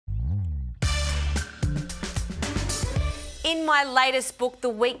In my latest book,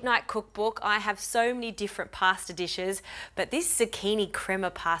 the Weeknight Cookbook, I have so many different pasta dishes, but this zucchini crema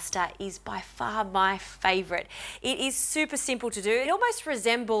pasta is by far my favourite. It is super simple to do. It almost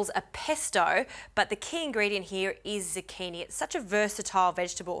resembles a pesto, but the key ingredient here is zucchini. It's such a versatile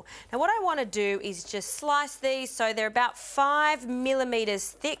vegetable. Now what I want to do is just slice these so they're about 5 millimetres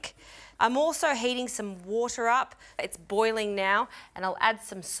thick. I'm also heating some water up. It's boiling now, and I'll add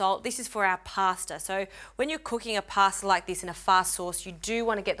some salt. This is for our pasta. So when you're cooking a pasta like this in a fast sauce, you do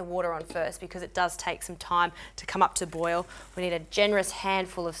want to get the water on first because it does take some time to come up to boil. We need a generous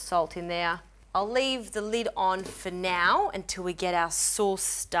handful of salt in there. I'll leave the lid on for now until we get our sauce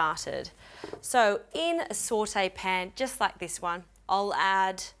started. So in a saute pan, just like this one, I'll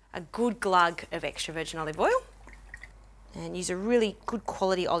add a good glug of extra virgin olive oil. And use a really good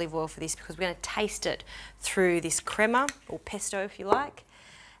quality olive oil for this because we're going to taste it through this crema, or pesto if you like.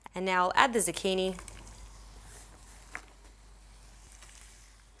 And now I'll add the zucchini.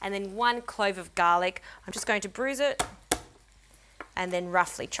 And then 1 clove of garlic. I'm just going to bruise it and then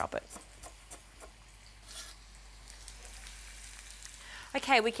roughly chop it.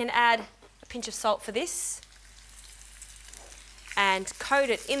 Okay, we can add a pinch of salt for this and coat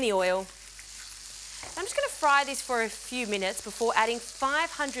it in the oil. I'm just going to fry this for a few minutes before adding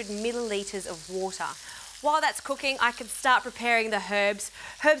 500 millilitres of water. While that's cooking, I can start preparing the herbs.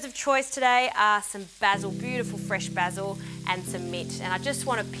 Herbs of choice today are some basil, beautiful fresh basil, and some mint. And I just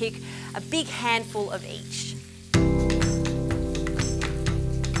want to pick a big handful of each.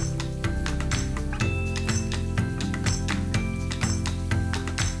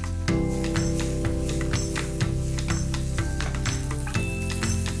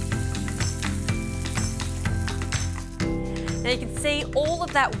 Now you can see all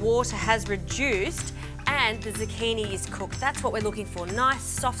of that water has reduced and the zucchini is cooked. That's what we're looking for, nice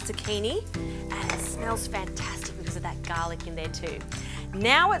soft zucchini, and it smells fantastic because of that garlic in there too.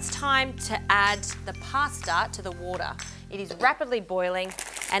 Now it's time to add the pasta to the water. It is rapidly boiling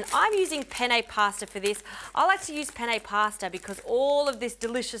and I'm using penne pasta for this. I like to use penne pasta because all of this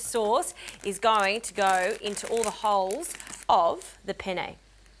delicious sauce is going to go into all the holes of the penne.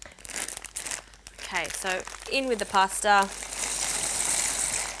 Okay, so in with the pasta.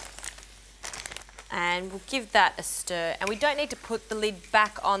 And we'll give that a stir. And we don't need to put the lid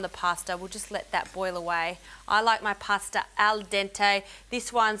back on the pasta. We'll just let that boil away. I like my pasta al dente.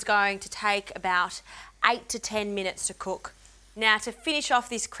 This one's going to take about 8 to 10 minutes to cook. Now to finish off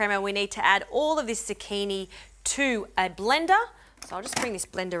this crema, we need to add all of this zucchini to a blender. So I'll just bring this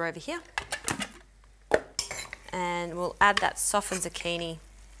blender over here. And we'll add that softened zucchini.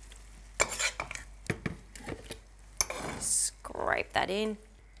 Scrape that in.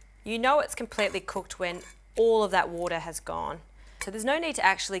 You know it's completely cooked when all of that water has gone. So there's no need to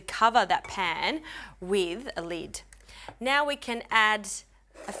actually cover that pan with a lid. Now we can add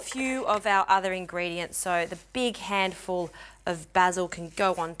a few of our other ingredients. So the big handful of basil can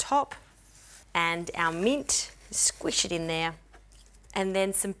go on top, and our mint, squish it in there. And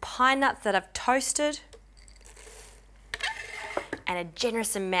then some pine nuts that I've toasted, and a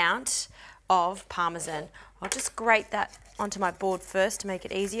generous amount of parmesan. I'll just grate that onto my board first to make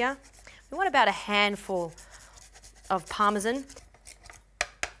it easier. We want about a handful of parmesan.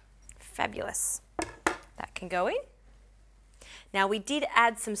 Fabulous. That can go in. Now we did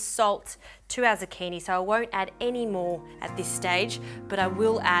add some salt to our zucchini, so I won't add any more at this stage, but I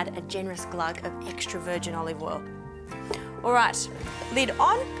will add a generous glug of extra virgin olive oil. All right, lid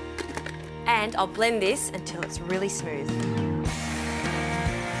on, and I'll blend this until it's really smooth.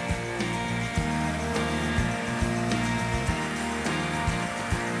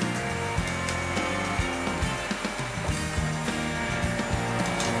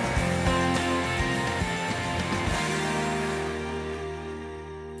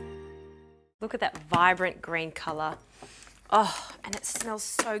 Look at that vibrant green colour. Oh, and it smells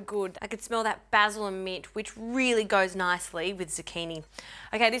so good. I can smell that basil and mint, which really goes nicely with zucchini.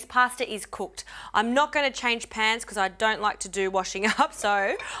 Okay, this pasta is cooked. I'm not going to change pans because I don't like to do washing up,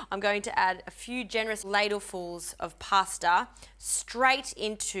 so I'm going to add a few generous ladlefuls of pasta straight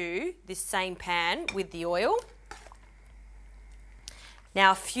into this same pan with the oil.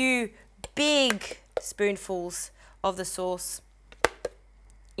 Now a few big spoonfuls of the sauce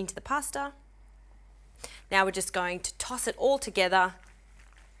into the pasta. Now we're just going to toss it all together,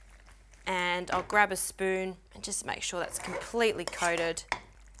 and I'll grab a spoon and just make sure that's completely coated.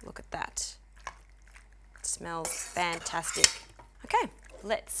 Look at that. It smells fantastic. Okay,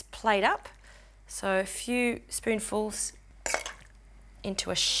 let's plate up. So a few spoonfuls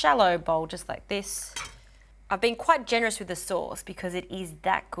into a shallow bowl just like this. I've been quite generous with the sauce because it is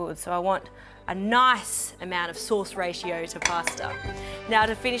that good. So I want a nice amount of sauce ratio to pasta. Now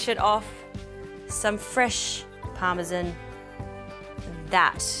to finish it off, some fresh Parmesan.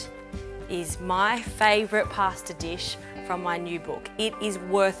 That is my favorite pasta dish from my new book. It is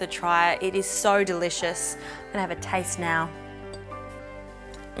worth a try. It is so delicious. I'm gonna have a taste now.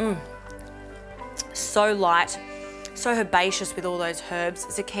 So light, so herbaceous with all those herbs.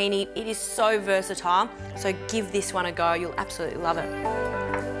 Zucchini, it is so versatile. So give this one a go. You'll absolutely love it.